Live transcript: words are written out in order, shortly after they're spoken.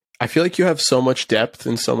I feel like you have so much depth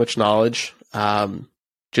and so much knowledge,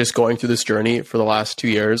 just going through this journey for the last 2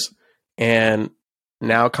 years, and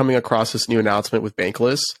now coming across this new announcement with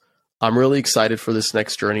Bankless. I'm really excited for this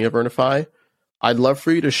next journey of Earnify. I'd love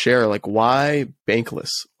for you to share, like, why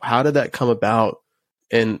Bankless? How did that come about,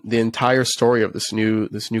 and the entire story of this new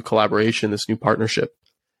collaboration, this new partnership?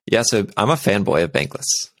 Yeah, so I'm a fanboy of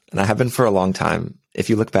Bankless, and I have been for a long time. If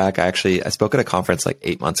you look back, I spoke at a conference like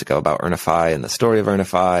 8 months ago about Earnify and the story of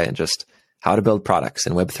Earnify and just how to build products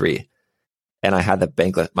in Web3. And I had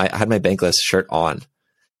I had my Bankless shirt on,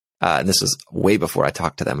 and this was way before I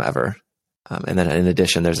talked to them ever. And then in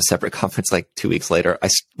addition, there's a separate conference like 2 weeks later. I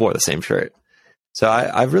wore the same shirt. So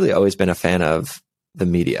I've really always been a fan of the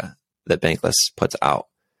media that Bankless puts out.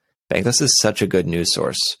 Bankless is such a good news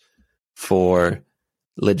source for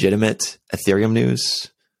legitimate Ethereum news,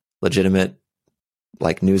 legitimate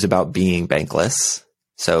like news about being bankless.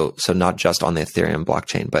 So not just on the Ethereum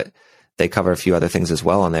blockchain, but they cover a few other things as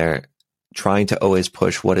well on there, trying to always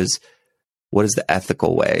push what is the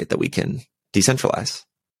ethical way that we can decentralize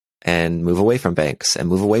and move away from banks and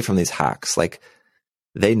move away from these hacks. Like,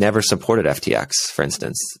 they never supported FTX, for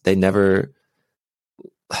instance. They never,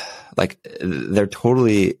 like, they're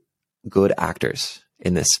totally good actors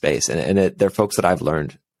in this space. And they're folks that I've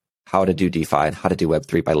learned how to do DeFi and how to do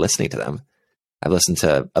Web3 by listening to them. I've listened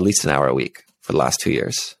to at least an hour a week for the last 2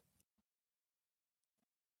 years.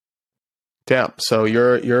 Damn. So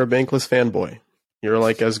you're a Bankless fanboy. You're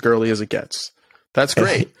like as girly as it gets. That's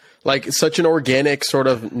great. Like, such an organic sort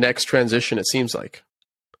of next transition, it seems like.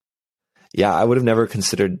 Yeah, I would have never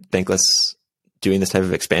considered Bankless doing this type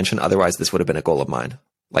of expansion. Otherwise, this would have been a goal of mine,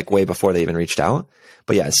 like way before they even reached out.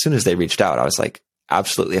 But yeah, as soon as they reached out, I was like,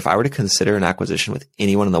 absolutely. If I were to consider an acquisition with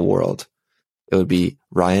anyone in the world, it would be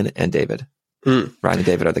Ryan and David. Ryan and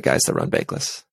David are the guys that run Bankless.